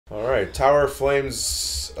Alright, Tower of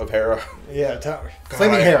Flames of Hera. Yeah, Tower. God,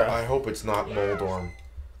 Flaming Hera. I hope it's not Moldorm.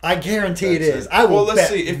 I guarantee it is. I will. Well, let's bet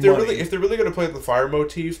see. If they're money. really going to play the fire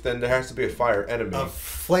motif, then there has to be a fire enemy. A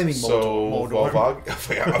flaming So Moldorm.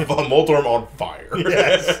 Moldorm on fire.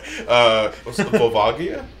 Yes. What's the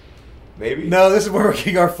Volvagia? Maybe. No, this is where we're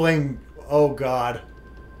getting our flame. Oh God.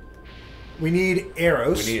 We need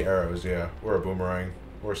arrows. We need arrows. Yeah, or a boomerang,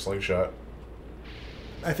 or a slingshot.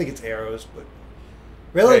 I think it's arrows, but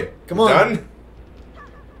really, Hey, come on. Done.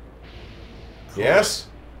 Yes.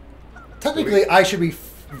 Technically, I should be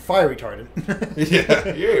fire retardant.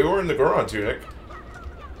 Yeah, we're in the Goron tunic.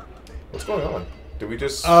 What's going on? Did we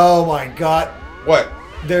just... Oh my God. What?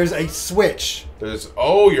 There's a switch.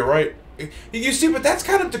 Oh, you're right. You see, but that's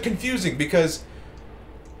kind of confusing because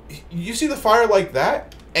you see the fire like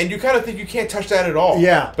that, and you kind of think you can't touch that at all.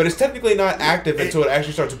 Yeah. But it's technically not active until it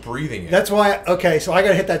actually starts breathing it. That's why... Okay, so I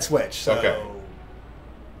gotta hit that switch. So. Okay.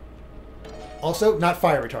 Also, not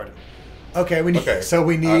fire retardant. Okay, we need... Okay. So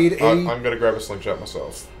we need a... I'm going to grab a slingshot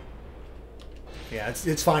myself. Yeah,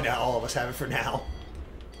 it's fine to all of us have it for now.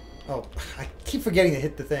 Oh, I keep forgetting to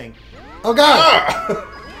hit the thing. Oh God!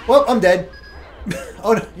 Ah! Well, I'm dead.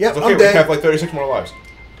 Oh no, yep, It's okay, I'm we dead. have like 36 more lives.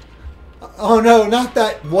 Oh no, not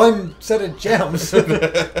that one set of gems.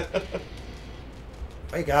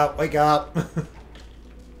 Wake up, wake up. Let's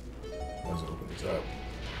open this up.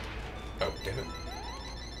 Oh, damn it.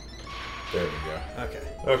 There we go. Okay.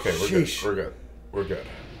 Okay, we're good. Sheesh. We're good. We're good.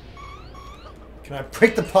 Can I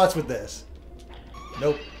break the pots with this?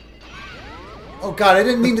 Nope. Oh God, I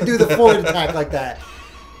didn't mean to do the forward attack like that.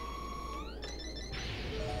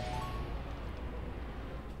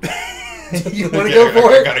 You want to go for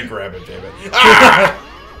I it? gotta grab it, damn it. Ah!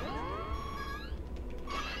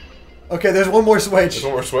 Okay, there's one more switch. There's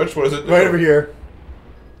one more switch? What is it? Right over here.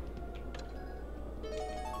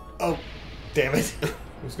 Oh, damn it.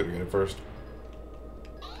 Who's gonna get it first?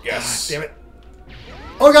 Yes. Damn it.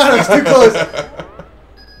 Oh God, I was too close.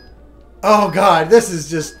 Oh God, this is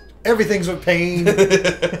just... Everything's with pain.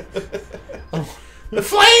 Oh. The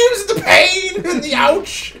flames, the pain, and the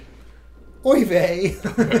ouch. Oy vey.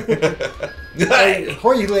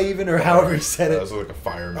 Hoy even, or however he said it. That's like a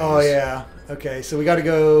fire maze. Oh yeah. Okay, so we got to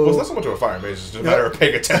go. Well, it's not so much of a fire maze; it's just a matter of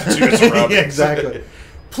paying attention to your surroundings. Yeah, exactly.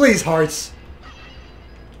 Please, hearts.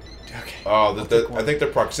 Okay. Oh, I think they're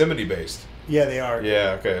proximity based. Yeah, they are.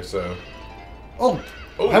 Yeah. Okay. So. Oh,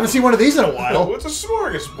 Oh. I haven't seen one of these in a while. Oh, it's a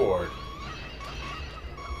smorgasbord.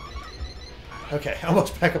 Okay,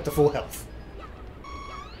 almost back up to full health.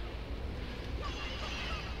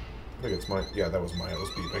 I think it's mine. Yeah, that was mine. I was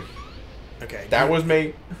beeping. Okay. That was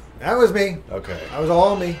me. That was me. Okay. That was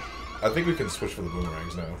all me. I think we can switch for the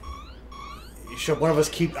boomerangs now. Should one of us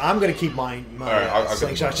keep? I'm gonna keep my All right, I'll get the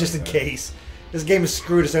slingshot just in boomerang, case. This game has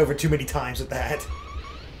screwed us over too many times with that.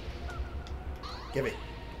 Give it.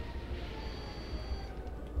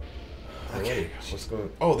 Okay. What's going?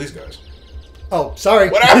 Oh, these guys. Oh, sorry.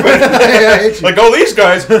 What happened? I hit you. Like, oh, these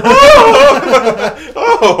guys. Oh,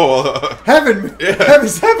 oh. Heaven. Yeah.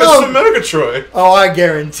 Heaven's Some Megatroid. Oh, I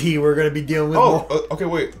guarantee we're gonna be dealing with more. Oh, okay,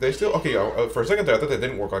 wait. They still okay. For a second there, I thought they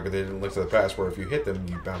didn't work like they didn't link to the past, where if you hit them,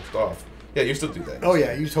 you bounced off. Yeah, you still do that. Oh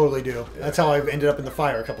yeah, you totally do. Yeah. That's how I've ended up in the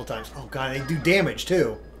fire a couple times. Oh God, they do damage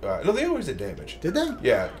too. No, they always did damage. Did they?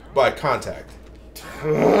 Yeah, by contact.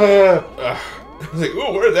 I was like,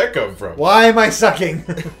 ooh, where did that come from? Why am I sucking?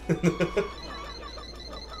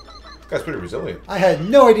 Guy's pretty resilient. I had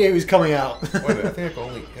no idea he was coming out. Wait a minute, I think I can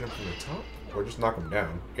only hit him from the top, or just knock him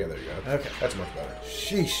down. Yeah, there you go. Okay. That's much better.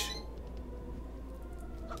 Sheesh.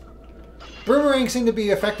 Boomerangs seem to be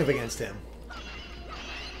effective against him.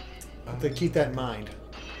 To keep that in mind.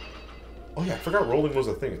 Oh yeah, I forgot rolling was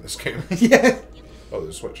a thing in this game. Yeah. Oh,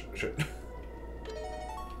 there's a switch. Shit.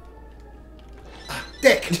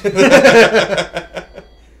 Dick.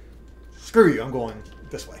 Screw you. I'm going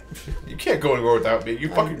this way. You can't go anywhere without me. You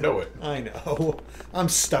fucking know it. I know. I'm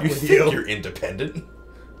stuck You with think you. you're independent?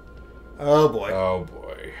 Oh boy. Oh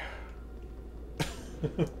boy.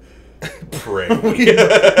 Pray.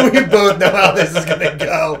 We both know how this is gonna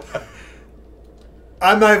go.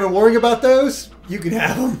 I'm not even worrying about those. You can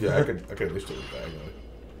have them. Yeah, I could at least do it diagonally.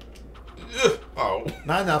 Ugh. Oh.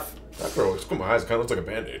 Not enough. That girl looks, my eyes, it kind of looks like a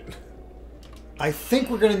band-aid. I think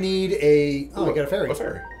we're gonna need a. Oh, I got a fairy. A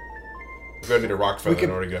fairy. We're gonna need a rock feather in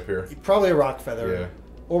order to get up here. Probably a rock feather. Yeah.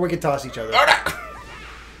 Or we could toss each other.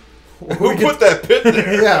 Who put that pit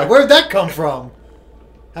there? Yeah, where'd that come from?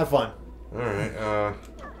 Have fun. Alright, well,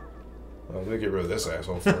 let me get rid of this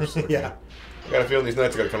asshole first. Okay. Yeah. I got a feeling these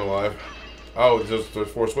knights are gonna come alive. Oh, there's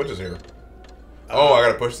 4 switches here. Oh, I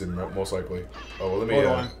gotta push them, most likely. Oh, well, let me, Hold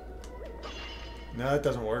on. No, that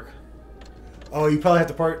doesn't work. Oh, you probably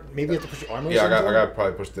have to maybe you have to push your armor. Yeah, I got to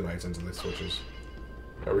probably push the knights into the switches.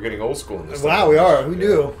 Yeah, we're getting old school in this. Wow, we are. Who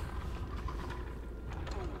knew?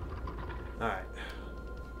 All right.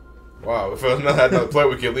 Wow, if I had another play,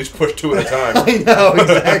 we could at least push 2 at a time. I know,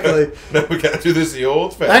 exactly. No, we got to do this the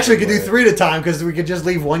old-fashioned Actually, we could way. do 3 at a time because we could just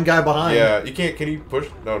leave one guy behind. Yeah, you can't. Can you push?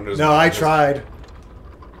 No, no, I tried.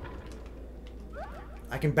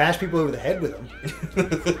 I can bash people over the head with them.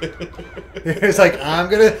 It's like, I'm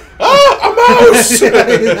gonna... Ah, a mouse!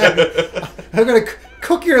 I'm gonna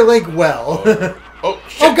cook your Link well. Oh,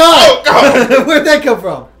 shit. Oh, God! Oh, God! Where'd that come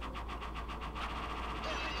from?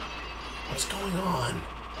 What's going on?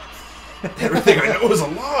 Everything I know is a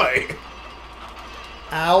lie.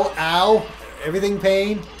 Ow, ow. Everything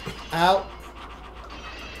pain. Ow.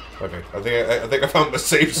 Okay, I think I found the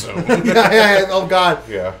safe zone. Yeah. Oh, God.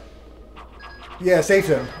 Yeah. Yeah, safe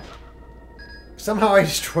zone. Somehow I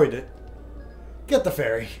destroyed it. Get the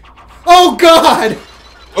ferry. Oh, God!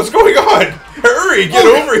 What's going on? Hurry, get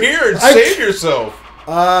over here and save yourself.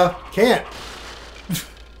 Can't.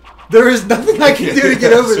 There is nothing I can do to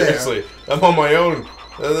get over there. Seriously, I'm on my own.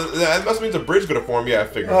 That must mean the bridge gonna form. Yeah, I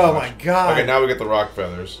figured. Oh my God. Okay, now we get the rock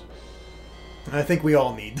feathers. I think we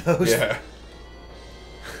all need those. Yeah.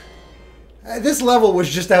 This level was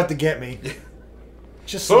just out to get me.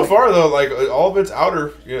 Just so like, far though, like all of its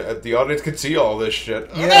outer, the audience can see all this shit.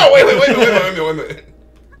 Yeah. Oh, no, wait a minute.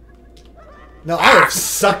 No, I have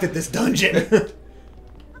sucked at this dungeon.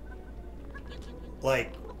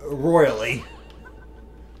 Like, royally.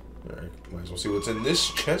 Alright, might as well see what's in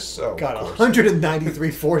this chest. Oh, Got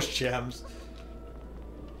 193 force gems.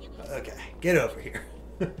 Okay, get over here.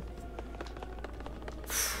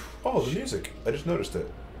 Oh, the music. I just noticed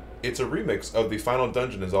it. It's a remix of the final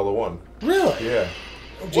dungeon is all the one. Really? Yeah.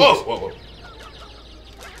 Oh, whoa.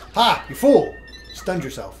 Ha! You fool! Stunned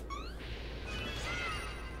yourself.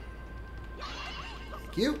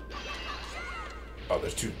 Thank you. Oh,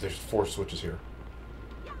 there's 4 switches here.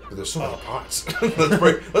 But there's so many pots.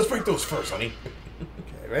 let's break those first, honey.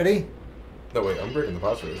 Okay, ready? No, wait, I'm breaking the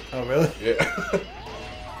pots first. Oh, really? Yeah.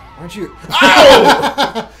 Aren't you?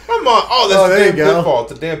 Ow! Come on! Oh, that's there a you damn go. pitfall.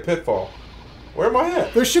 It's a damn pitfall. Where am I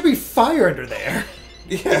at? There should be fire under there.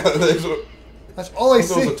 Yeah, there's That's all I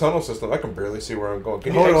see. a tunnel system. I can barely see where I'm going.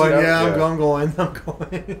 Can you Hold exit on, out? yeah, I'm going.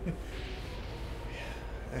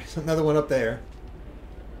 There's another one up there.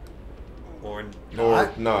 Or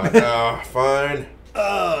not. Fine.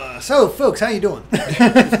 So, folks, how you doing?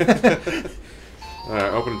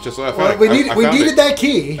 Alright, open it just so I Well, found we needed that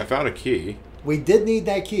key. I found a key. We did need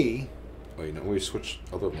that key. Wait, no, we switch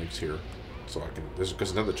other links here. So I can...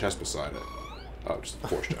 There's another chest beside it. Oh, just a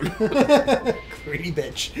force gem. Greedy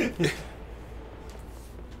bitch.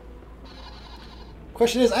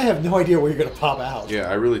 Question is, I have no idea where you're going to pop out. Yeah,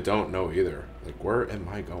 I really don't know either. Like, where am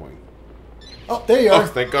I going? Oh, there you are. Oh,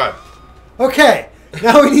 thank God. Okay,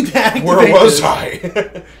 now we need to activate Where was this.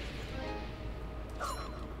 I?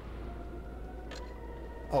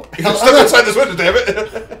 Oh, You're stuck inside the switch, damn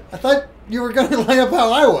it. I thought you were going to line up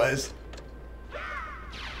how I was.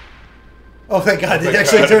 Oh, thank God, it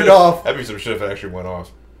actually turned off. That'd be some shit if it actually went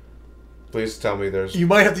off. Please tell me there's... You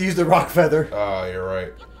might have to use the rock feather. Oh, you're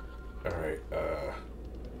right. Alright,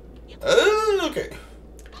 okay.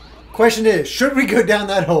 Question is, should we go down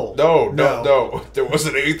that hole? No. There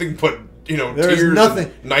wasn't anything but, There's tears nothing.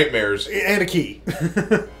 and nightmares. And a key.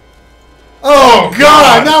 Oh,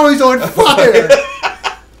 God! Now he's on fire!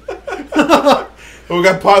 Oh, we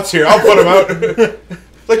got pots here. I'll put them out.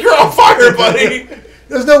 Like, you're on fire, buddy!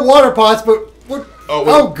 There's no water pots, but...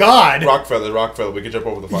 Oh, God! Rock feather. We can jump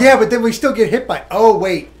over the fire. Yeah, but then we still get hit by... Oh,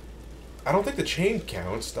 wait. I don't think the chain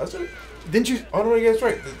counts, does it? Didn't you... Oh, no, yeah, that's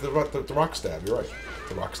right. The rock stab. You're right.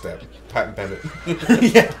 The rock stab. Patent pendant.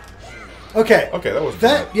 Yeah. Okay. Okay, that was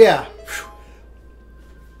that. bad. Yeah.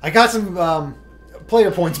 I got some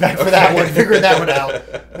player points back for that one. Figuring that one out.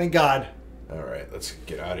 Thank God. All right, let's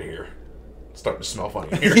get out of here. It's starting to smell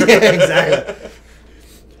funny here. Yeah, exactly.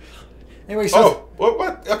 Anyway, so... Oh,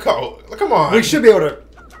 what? Oh, come on. We should be able to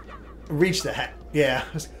reach that. Yeah.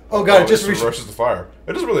 Oh, God, it just reverses the fire.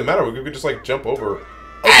 It doesn't really matter. We could just, like, jump over.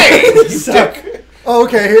 Hey! You dick! Oh,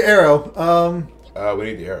 okay. Here, arrow. We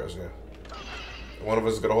need the arrows, yeah. One of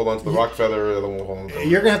us is going to hold on to the rock feather, the other one will hold on to the...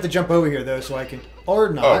 You're going to have to jump over here, though, so I can... Or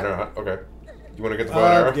not. Oh, no, okay. You want to get the bow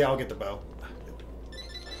and arrow? Yeah, I'll get the bow.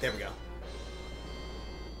 There we go.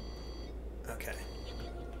 Okay.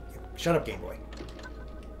 Shut up, Game Boy.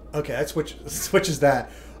 Okay, that switches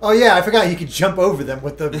that. Oh, yeah, I forgot you could jump over them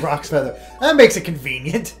with the rock's feather. That makes it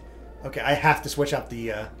convenient. Okay, I have to switch out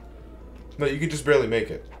the... No, you could just barely make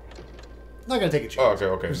it. Not going to take a chance. Oh,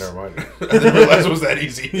 okay, never mind. I didn't realize it was that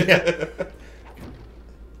easy. Yeah.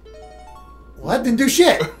 Well, that didn't do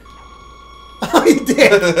shit. Oh, you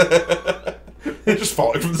did. It's just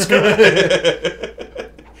falling from the sky.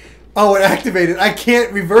 Oh, it activated. I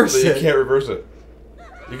can't reverse it. You can't reverse it.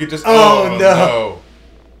 You could just... Oh, no.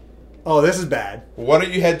 Oh, this is bad. Why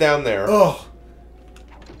don't you head down there? Oh.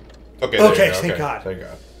 Okay, thank God. Thank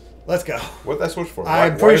God. Let's go. What'd that switch for?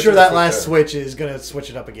 I'm pretty sure that last switch is going to switch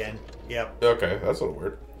it up again. Yep. Okay, that's a little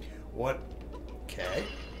weird. What? Okay.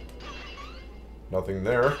 Nothing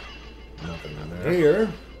there. Nothing in there.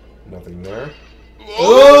 Here. Nothing there.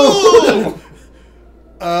 Oh!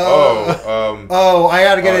 Oh, I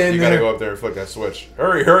gotta get it in you there. gotta go up there and flick that switch.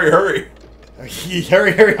 Hurry, hurry, hurry!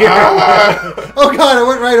 Hurry. Ah! Oh god, I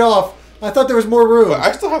went right off. I thought there was more room. But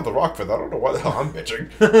I still have the rock feather. I don't know why the hell I'm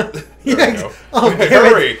bitching. Yeah. Oh,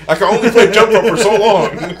 hurry! I can only play jump rope for so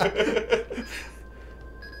long.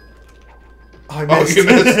 Oh, I missed. You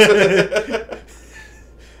missed.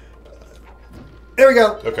 There we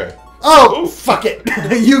go. Okay. Oh, fuck it.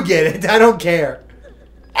 You get it. I don't care.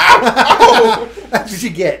 Ow! That's what you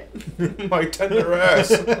get. My tender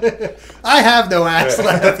ass. I have no ass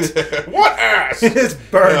left. What ass? It's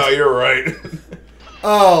burnt. No, you're right.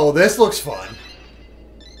 Oh, this looks fun.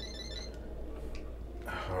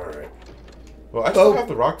 Alright. Well, I still have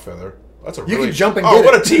the rock feather. That's a You really... can jump and get it. it.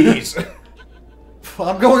 What a tease.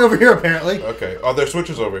 I'm going over here, apparently. Okay. Oh, there's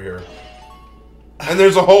switches over here. And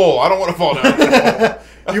there's a hole. I don't want to fall down the hole.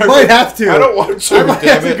 You might have to. I don't want to. I might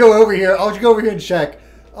have to go over here. I'll just go over here and check.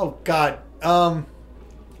 Oh, God.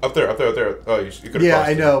 Up there. Oh, you could have Yeah,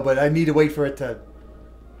 I know, but I need to wait for it to...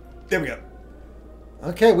 There we go.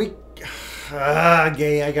 Okay, we...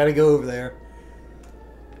 Okay, I gotta go over there.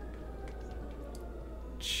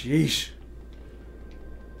 Sheesh.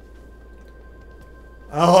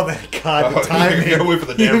 Oh, thank God, the timing. You gotta wait for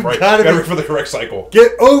the damn right. Gotta Gotta wait for the correct cycle.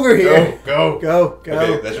 Get over here. Go. Go.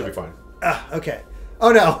 Okay, that should be fine. Okay.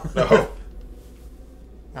 Oh, no. No.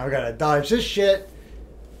 I gotta dodge this shit.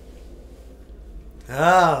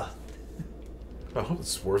 Ah. I hope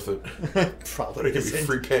it's worth it. Probably They give me isn't.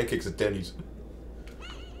 free pancakes at Denny's.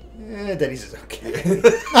 Denny's is okay.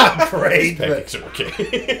 Not great, Pancakes are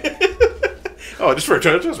okay. Oh, just for a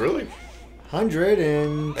chance, really?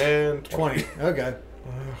 120. Okay.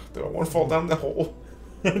 Do I want to fall down the hole?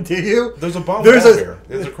 Do you? There's a bomb There's wall a- here.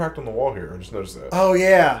 There's a crack on the wall here. I just noticed that. Oh,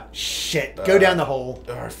 yeah. Shit. Go down the hole.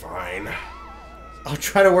 Alright, fine. I'll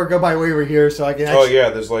try to work my way over here so I can Oh actually...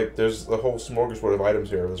 yeah, there's the whole smorgasbord of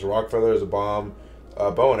items here. There's a rock feather, there's a bomb,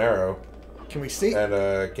 bow and arrow, Can we see? and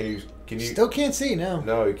can you Still can't see now.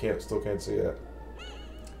 No, you still can't see it.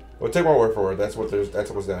 Well, take my word for it. That's what's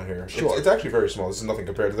down here. Sure. It's actually very small. This is nothing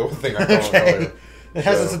compared to the one thing I found Okay. earlier. It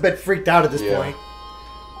has us So, a bit freaked out at this yeah. point.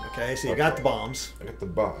 Okay, so you got the bombs. I got the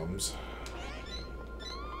bombs.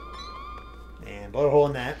 And blow a hole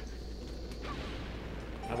in that.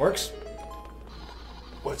 That works.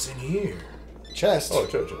 What's in here? Chest. Oh,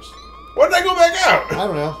 chest. Why did I go back out? I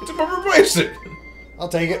don't know. It's about to replace it. I'll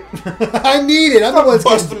take it. I need it. I'm the one's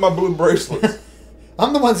busting my blue bracelets.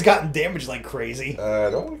 I'm the one's gotten damaged like crazy.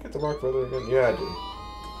 Don't want to get the rock feather again. Yeah, I do.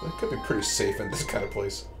 That could be pretty safe in this kind of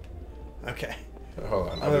place. Okay. Hold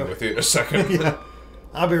on, I'll be with you in a second. Yeah.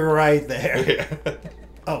 I'll be right there. Yeah.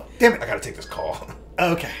 Oh, damn it. I gotta take this call.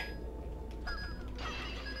 Okay.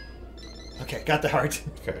 Okay, got the heart.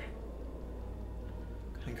 Okay.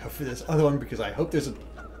 I go for this other one because I hope there's a...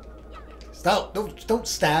 Stop. Don't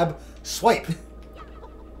stab. Swipe.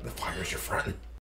 The fire's your friend.